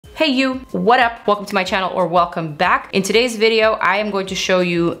Hey you, what up? Welcome to my channel, or welcome back. In today's video, I am going to show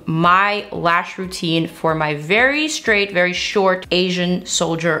you my lash routine for my very straight, very short Asian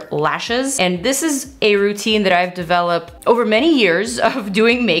soldier lashes. And this is a routine that I've developed over many years of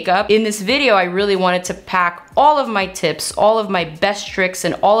doing makeup. In this video, I really wanted to pack all of my tips, all of my best tricks,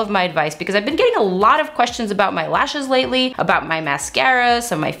 and all of my advice, because I've been getting a lot of questions about my lashes lately, about my mascaras,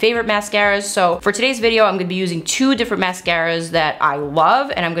 some of my favorite mascaras. So for today's video, I'm gonna be using two different mascaras that I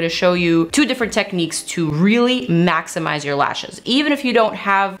love, and I'm gonna show you two different techniques to really maximize your lashes. Even if you don't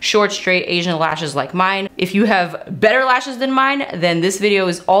have short, straight Asian lashes like mine, if you have better lashes than mine, then this video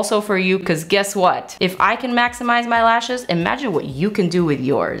is also for you, because guess what? If I can maximize my lashes, imagine what you can do with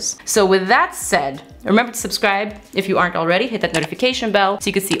yours. So with that said, remember to subscribe if you aren't already, hit that notification bell so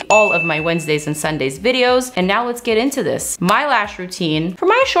you can see all of my Wednesdays and Sundays videos. And now let's get into this. My lash routine for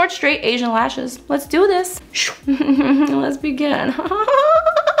my short, straight Asian lashes. Let's do this. Let's begin.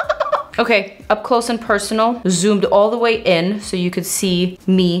 Okay, up close and personal, zoomed all the way in so you could see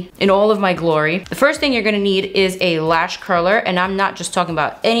me in all of my glory. The first thing you're gonna need is a lash curler, and I'm not just talking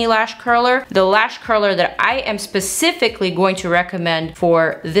about any lash curler. The lash curler that I am specifically going to recommend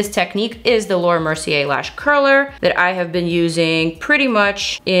for this technique is the Mercier lash curler that I have been using pretty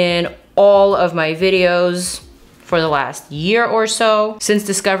much in all of my videos for the last year or so since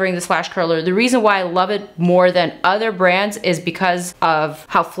discovering this lash curler. The reason why I love it more than other brands is because of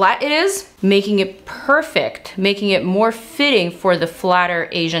how flat it is, making it perfect, making it more fitting for the flatter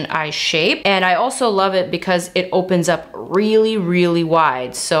Asian eye shape. And I also love it because it opens up really, really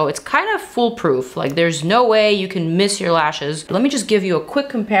wide. So it's kind of foolproof. Like there's no way you can miss your lashes. Let me just give you a quick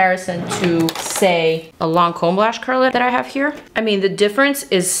comparison to, say, a Lancome lash curler that I have here. I mean, the difference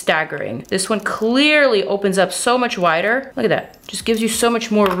is staggering. This one clearly opens up so much wider. Look at that. Just gives you so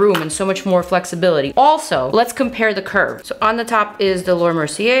much more room and so much more flexibility. Also, let's compare the curve. So on the top is the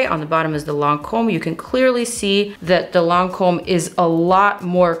Mercier, on the bottom is the Lancome. You can clearly see that the Lancome is a lot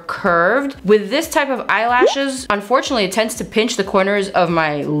more curved. With this type of eyelashes, unfortunately, it tends to pinch the corners of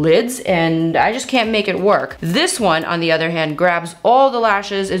my lids, and I just can't make it work. This one, on the other hand, grabs all the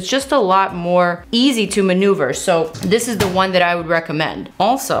lashes. It's just a lot more easy to maneuver. So this is the one that I would recommend.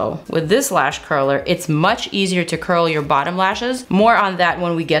 Also, with this lash curler, it's much easier to curl your bottom lashes. More on that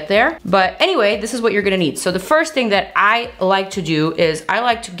when we get there. But anyway, this is what you're gonna need. So the first thing that I like to do is I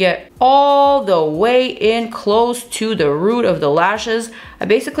like to get all the way in close to the root of the lashes. I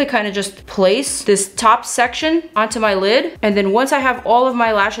basically kind of just place this top section onto my lid, and then once I have all of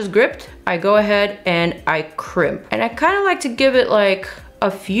my lashes gripped, I go ahead and I crimp. And I kind of like to give it like a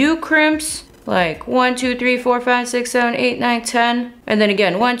few crimps, like 1, 2, 3, 4, 5, 6, 7, 8, 9, 10. And then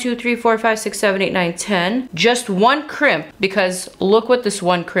again, 1, 2, 3, 4, 5, 6, 7, 8, 9, 10. Just one crimp, because look what this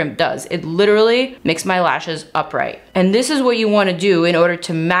one crimp does. It literally makes my lashes upright. And this is what you want to do in order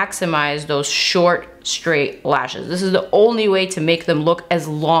to maximize those short, straight lashes. This is the only way to make them look as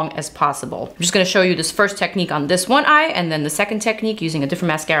long as possible. I'm just gonna show you this first technique on this one eye, and then the second technique using a different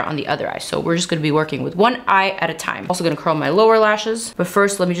mascara on the other eye. So we're just gonna be working with one eye at a time. Also gonna curl my lower lashes, but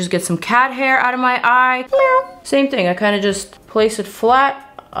first let me just get some cat hair out of my eye. Same thing, I kind of just place it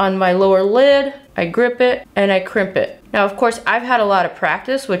flat on my lower lid, I grip it, and I crimp it. Now, of course, I've had a lot of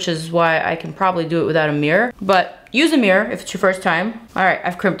practice, which is why I can probably do it without a mirror, but use a mirror if it's your first time. All right,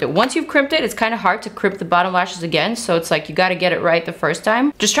 I've crimped it. Once you've crimped it, it's kind of hard to crimp the bottom lashes again, so it's like you gotta get it right the first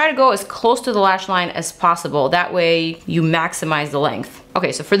time. Just try to go as close to the lash line as possible. That way you maximize the length.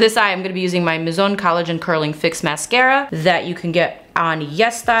 Okay, so for this eye, I'm gonna be using my MIZON Collagen Curling Fix Mascara that you can get on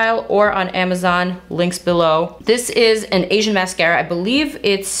YesStyle or on Amazon, links below. This is an Asian mascara. I believe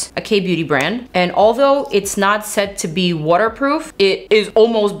it's a K-beauty brand. And although it's not said to be waterproof, it is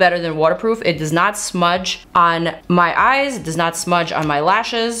almost better than waterproof. It does not smudge on my eyes, it does not smudge on my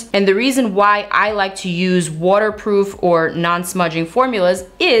lashes. And the reason why I like to use waterproof or non-smudging formulas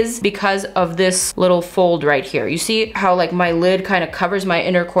is because of this little fold right here. You see how like my lid kind of covers my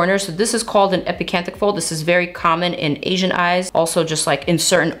inner corner? So this is called an epicanthic fold. This is very common in Asian eyes, also just like in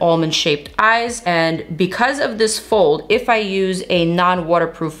certain almond shaped eyes. And because of this fold, if I use a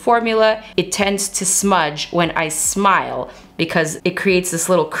non-waterproof formula, it tends to smudge when I smile, because it creates this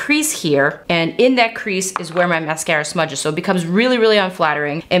little crease here, and in that crease is where my mascara smudges. So it becomes really, really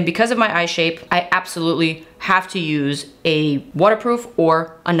unflattering. And because of my eye shape, I absolutely have to use a waterproof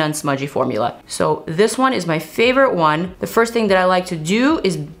or a non-smudgy formula. So this one is my favorite one. The first thing that I like to do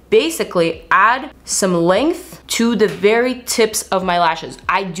is basically add some length to the very tips of my lashes.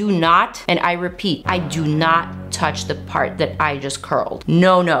 I do not, and I repeat, I do not touch the part that I just curled.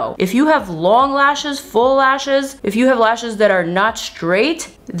 No, no. If you have long lashes, full lashes, if you have lashes that are not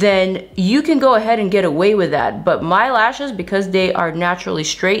straight, then you can go ahead and get away with that. But my lashes, because they are naturally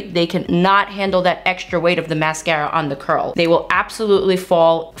straight, they cannot handle that extra weight of the mascara on the curl. They will absolutely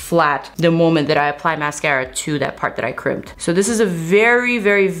fall flat the moment that I apply mascara to that part that I crimped. So this is a very,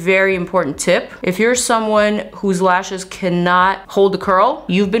 very, very important tip. If you're someone whose lashes cannot hold the curl,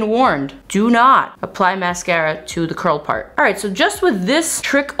 you've been warned. Do not apply mascara to the curl part. All right, so just with this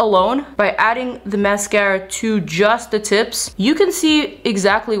trick alone, by adding the mascara to just the tips, you can see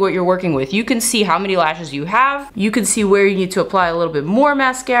exactly what you're working with. You can see how many lashes you have. You can see where you need to apply a little bit more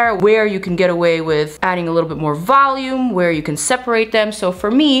mascara, where you can get away with adding a little bit more volume, where you can separate them. So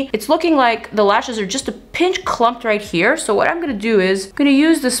for me, it's looking like the lashes are just a pinch clumped right here. So what I'm gonna do is I'm gonna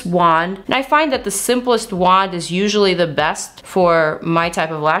use this wand, and I find that the simplest wand is usually the best for my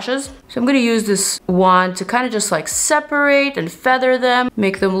type of lashes. So I'm gonna use this wand to kind of just like separate and feather them,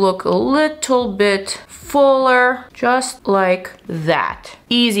 make them look a little bit fuller, just like that.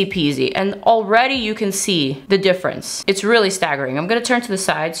 Easy peasy. And already you can see the difference. It's really staggering. I'm gonna turn to the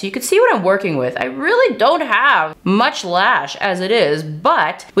side so you can see what I'm working with. I really don't have much lash as it is,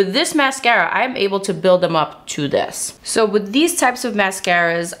 but with this mascara, I'm able to build them up to this. So with these types of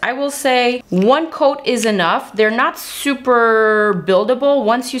mascaras, I will say one coat is enough. They're not super buildable.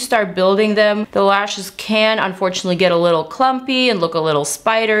 Once you start building them, the lashes can unfortunately get a little clumpy and look a little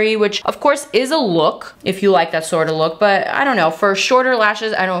spidery, which of course is a look if you like that sort of look, but I don't know, for shorter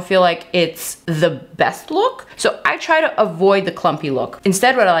lashes, I don't feel like it's the best look. So I try to avoid the clumpy look.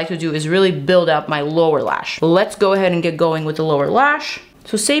 Instead, what I like to do is really build up my lower lash. Let's go ahead and get going with the lower lash.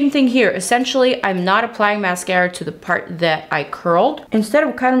 So same thing here. Essentially, I'm not applying mascara to the part that I curled. Instead,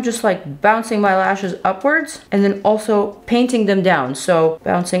 I'm kind of just like bouncing my lashes upwards and then also painting them down. So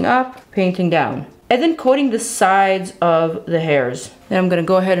bouncing up, painting down. And then coating the sides of the hairs. Then I'm gonna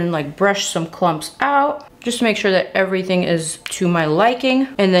go ahead and like brush some clumps out, just to make sure that everything is to my liking.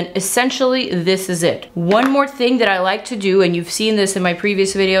 And then essentially this is it. One more thing that I like to do, and you've seen this in my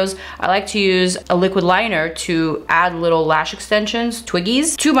previous videos, I like to use a liquid liner to add little lash extensions,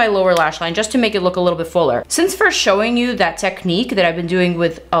 twiggies, to my lower lash line, just to make it look a little bit fuller. Since first showing you that technique that I've been doing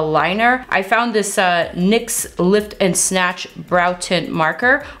with a liner, I found this NYX Lift and Snatch Brow Tint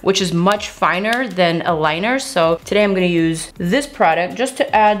Marker, which is much finer than a liner. So today I'm gonna use this product just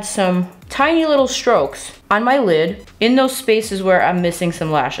to add some tiny little strokes on my lid in those spaces where I'm missing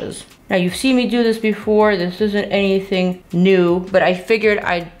some lashes. Now you've seen me do this before. This isn't anything new, but I figured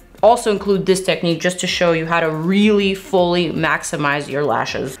I'd also include this technique just to show you how to really fully maximize your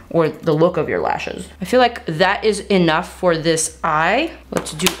lashes or the look of your lashes. I feel like that is enough for this eye.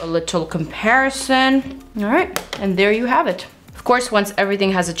 Let's do a little comparison. All right, and there you have it. Of course, once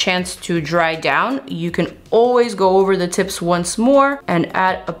everything has a chance to dry down, you can always go over the tips once more and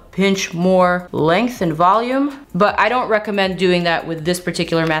add a pinch more length and volume. But I don't recommend doing that with this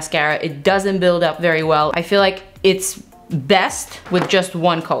particular mascara. It doesn't build up very well. I feel like it's best with just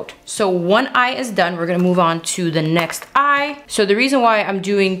one coat. So one eye is done. We're gonna move on to the next eye. So the reason why I'm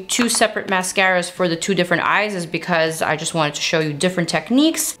doing two separate mascaras for the two different eyes is because I just wanted to show you different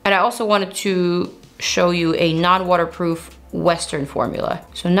techniques. And I also wanted to show you a non-waterproof Western formula.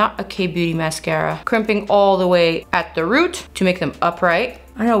 So not a K-Beauty mascara. Crimping all the way at the root to make them upright.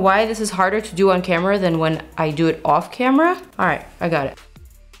 I don't know why this is harder to do on camera than when I do it off camera. All right, I got it.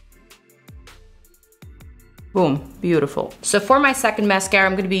 Boom, beautiful. So for my second mascara,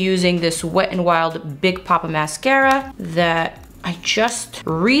 I'm gonna be using this Wet n Wild Big Poppa Mascara that I just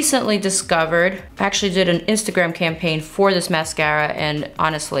recently discovered. I actually did an Instagram campaign for this mascara, and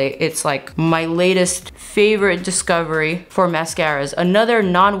honestly, it's like my latest favorite discovery for mascaras. Another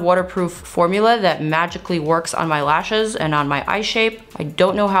non-waterproof formula that magically works on my lashes and on my eye shape. I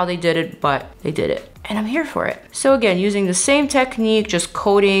don't know how they did it, but they did it. And I'm here for it. So again, using the same technique, just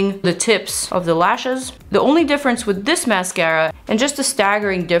coating the tips of the lashes. The only difference with this mascara, and just a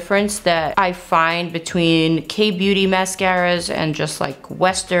staggering difference that I find between K-Beauty mascaras and just like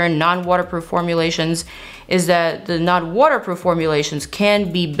Western non-waterproof formulations, is that the non-waterproof formulations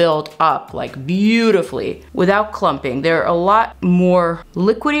can be built up like beautifully without clumping. They're a lot more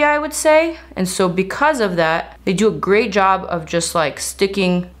liquidy, I would say. And so because of that, they do a great job of just like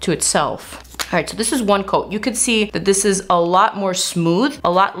sticking to itself. All right, so this is one coat. You could see that this is a lot more smooth,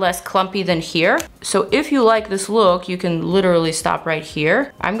 a lot less clumpy than here. So if you like this look, you can literally stop right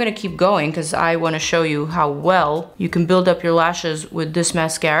here. I'm gonna keep going because I wanna show you how well you can build up your lashes with this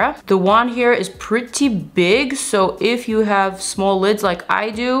mascara. The wand here is pretty big, so if you have small lids like I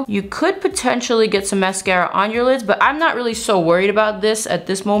do, you could potentially get some mascara on your lids, but I'm not really so worried about this at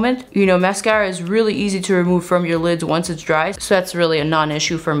this moment. You know, mascara is really easy to remove from your lids once it's dry, so that's really a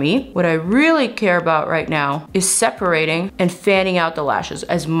non-issue for me. What I really really care about right now is separating and fanning out the lashes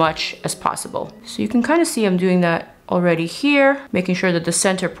as much as possible. So you can kind of see I'm doing that already here, making sure that the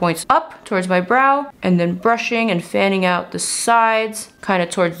center points up towards my brow, and then brushing and fanning out the sides, kind of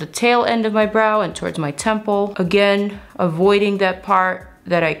towards the tail end of my brow and towards my temple. Again, avoiding that part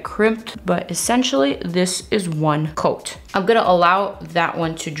that I crimped, but essentially this is one coat. I'm gonna allow that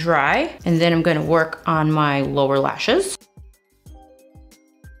one to dry, and then I'm gonna work on my lower lashes.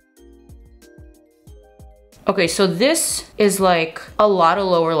 Okay, so this is like a lot of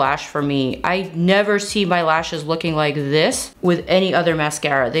lower lash for me. I never see my lashes looking like this with any other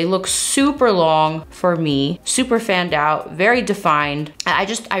mascara. They look super long for me, super fanned out, very defined.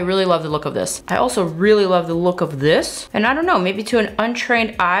 I really love the look of this. I also really love the look of this. And I don't know, maybe to an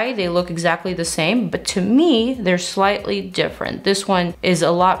untrained eye, they look exactly the same, but to me, they're slightly different. This one is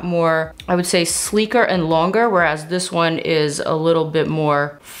a lot more, I would say, sleeker and longer, whereas this one is a little bit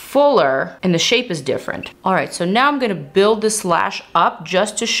more fuller and the shape is different. All right, so now I'm gonna build this lash up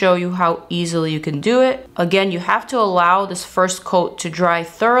just to show you how easily you can do it. Again, you have to allow this first coat to dry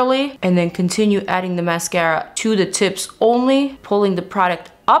thoroughly and then continue adding the mascara to the tips only, pulling the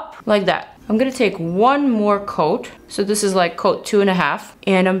product up like that. I'm gonna take one more coat. So this is like coat 2.5,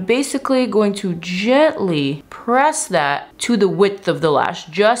 and I'm basically going to gently press that to the width of the lash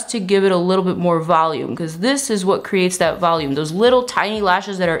just to give it a little bit more volume, because this is what creates that volume, those little tiny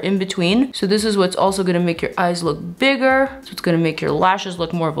lashes that are in between. So this is what's also gonna make your eyes look bigger. So it's gonna make your lashes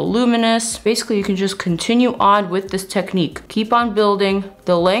look more voluminous. Basically, you can just continue on with this technique. Keep on building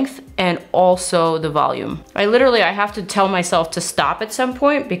the length and also the volume. I have to tell myself to stop at some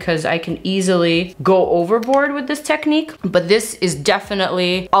point because I can easily go overboard with this technique, but this is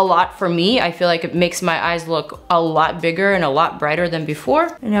definitely a lot for me. I feel like it makes my eyes look a lot bigger and a lot brighter than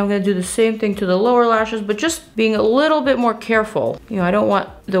before. And now I'm gonna do the same thing to the lower lashes, but just being a little bit more careful. You know, I don't want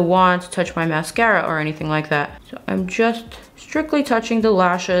the wand to touch my mascara or anything like that. So I'm just strictly touching the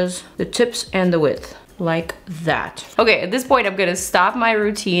lashes, the tips and the width. Like that. Okay, at this point, I'm gonna stop my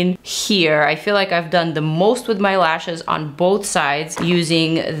routine here. I feel like I've done the most with my lashes on both sides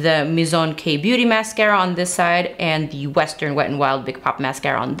using the MIZON K-Beauty mascara on this side and the Western Wet n Wild Big Poppa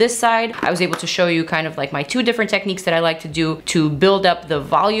Mascara on this side. I was able to show you kind of like my two different techniques that I like to do to build up the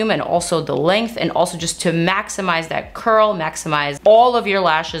volume and also the length, and also just to maximize that curl, maximize all of your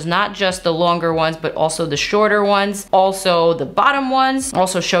lashes, not just the longer ones, but also the shorter ones, also the bottom ones.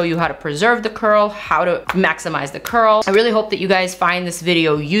 Also show you how to preserve the curl, how to maximize the curl. I really hope that you guys find this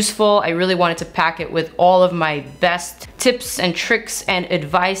video useful. I really wanted to pack it with all of my best tips and tricks and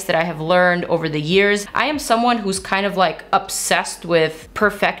advice that I have learned over the years. I am someone who's kind of like obsessed with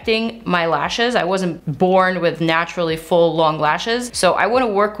perfecting my lashes. I wasn't born with naturally full long lashes, so I want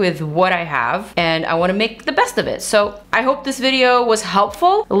to work with what I have and I want to make the best of it. So I hope this video was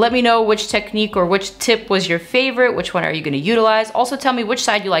helpful. Let me know which technique or which tip was your favorite. Which one are you going to utilize? Also tell me which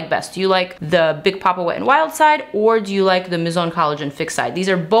side you like best. Do you like the Big Poppa Wet n Wild side, or do you like the MIZON Collagen Fix side? These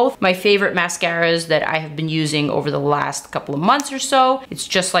are both my favorite mascaras that I have been using over the last couple of months or so. It's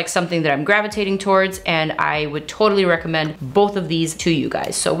just like something that I'm gravitating towards, and I would totally recommend both of these to you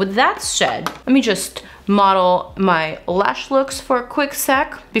guys. So with that said, let me just model my lash looks for a quick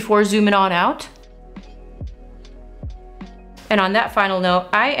sec before zooming on out. And on that final note,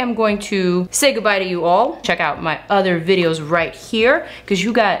 I am going to say goodbye to you all. Check out my other videos right here, because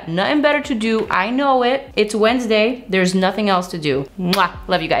you got nothing better to do. I know it. It's Wednesday. There's nothing else to do. Mwah.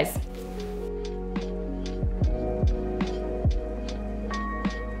 Love you guys.